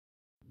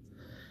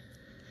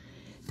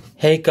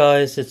Hey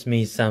guys, it's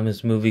me,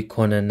 Samus Movie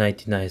Corner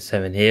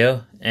 1997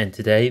 here, and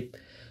today,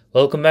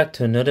 welcome back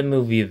to another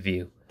movie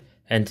review.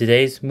 And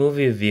today's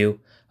movie review,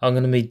 I'm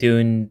going to be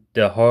doing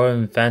the horror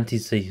and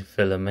fantasy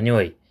film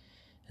anyway.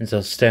 And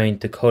so starring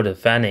Dakota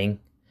Fanning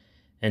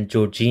and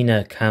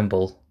Georgina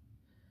Campbell,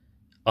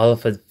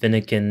 Oliver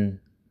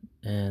Finnegan,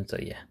 and so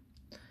yeah.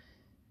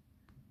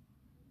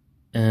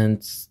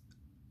 And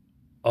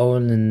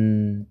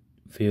Owen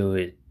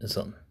Fury or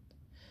something.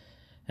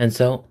 And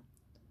so,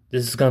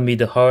 this is going to be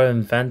the horror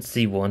and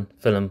fantasy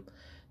film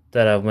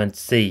that I went to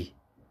see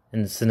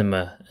in the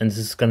cinema. And this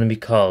is going to be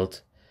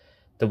called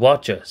The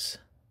Watchers.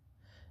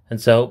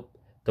 And so,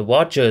 The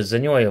Watchers,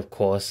 anyway, of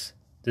course.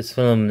 This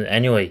film,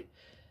 anyway.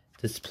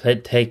 This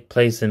take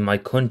place in my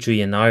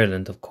country, in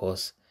Ireland, of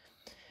course.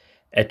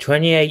 A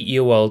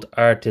 28-year-old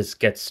artist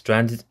gets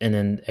stranded in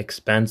an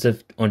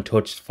expansive,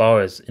 untouched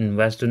forest in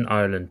Western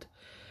Ireland.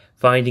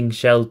 Finding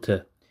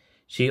shelter,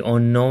 she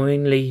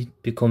unknowingly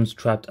becomes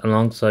trapped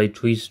alongside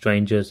three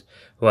strangers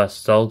who are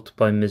stalked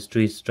by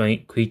mysterious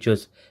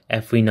creatures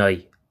every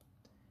night.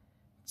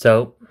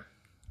 So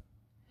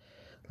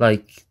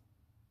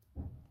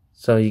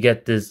you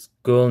get this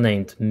girl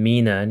named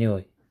Mina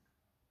anyway.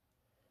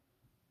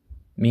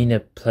 Mina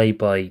played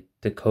by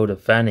Dakota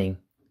Fanning,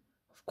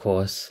 of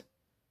course.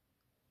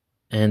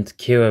 And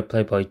Kira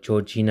played by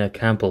Georgina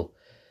Campbell.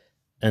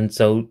 And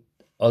so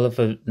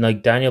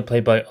Daniel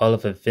played by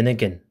Oliver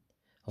Finnegan,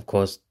 of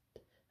course.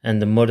 And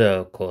the mother,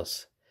 of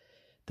course.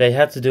 They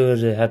had to do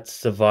it, they had to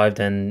survive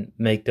and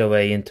make their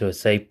way into a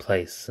safe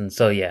place. And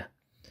so, yeah.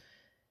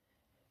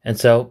 And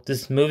so,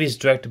 this movie is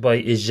directed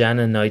by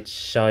Ijana Knight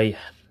Shyamalan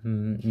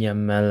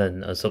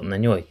or something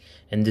anyway.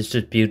 And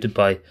distributed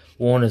by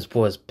Warner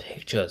Bros.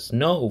 Pictures.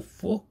 No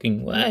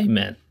fucking way,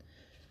 man.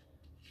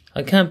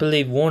 I can't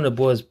believe Warner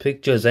Bros.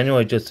 Pictures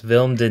anyway just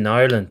filmed in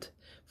Ireland.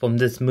 From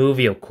this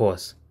movie, of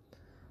course.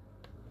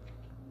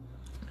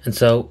 And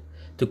so,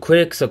 the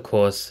critics, of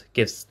course,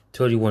 gives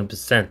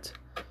 31%.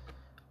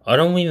 I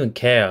don't even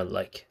care,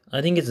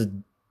 I think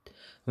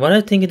when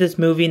I think of this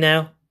movie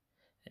now,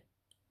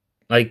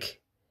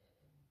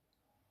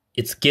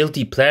 it's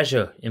guilty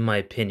pleasure, in my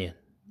opinion,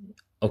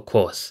 of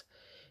course.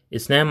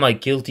 It's now my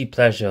guilty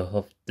pleasure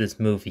of this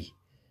movie.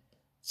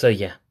 So,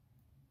 yeah.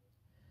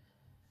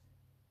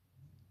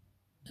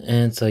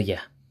 And so,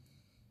 yeah.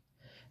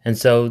 And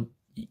so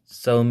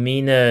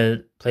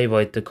Mina, played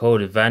by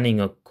Dakota Fanning,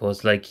 of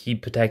course, he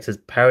protects his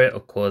parrot,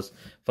 of course,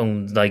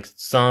 from,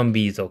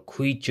 zombies or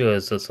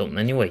creatures or something,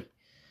 anyway.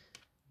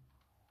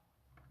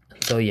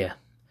 So, yeah.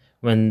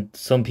 When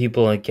some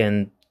people,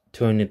 can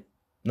turn it,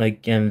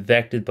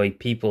 infected by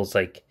people's,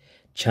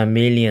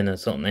 chameleon or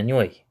something,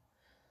 anyway.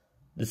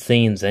 The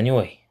scenes,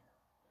 anyway.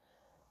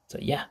 So,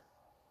 yeah.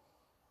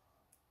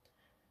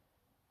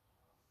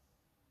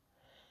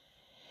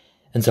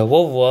 And so,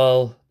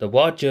 overall, The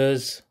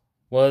Watchers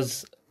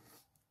was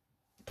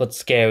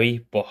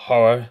scary, but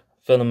horror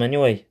film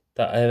anyway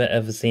that I've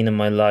ever seen in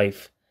my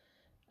life.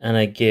 And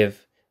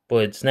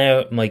but it's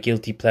now my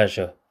guilty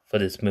pleasure for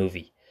this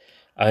movie.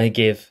 I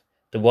give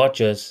The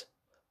Watchers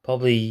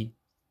probably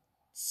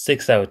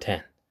 6 out of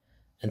 10.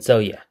 And so,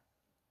 yeah.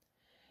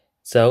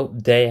 So,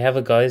 there you have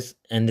it, guys.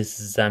 And this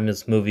is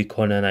Samuel's Movie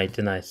Corner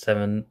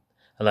 1997.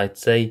 I'd like to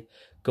say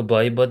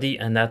goodbye, buddy,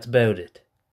 and that's about it.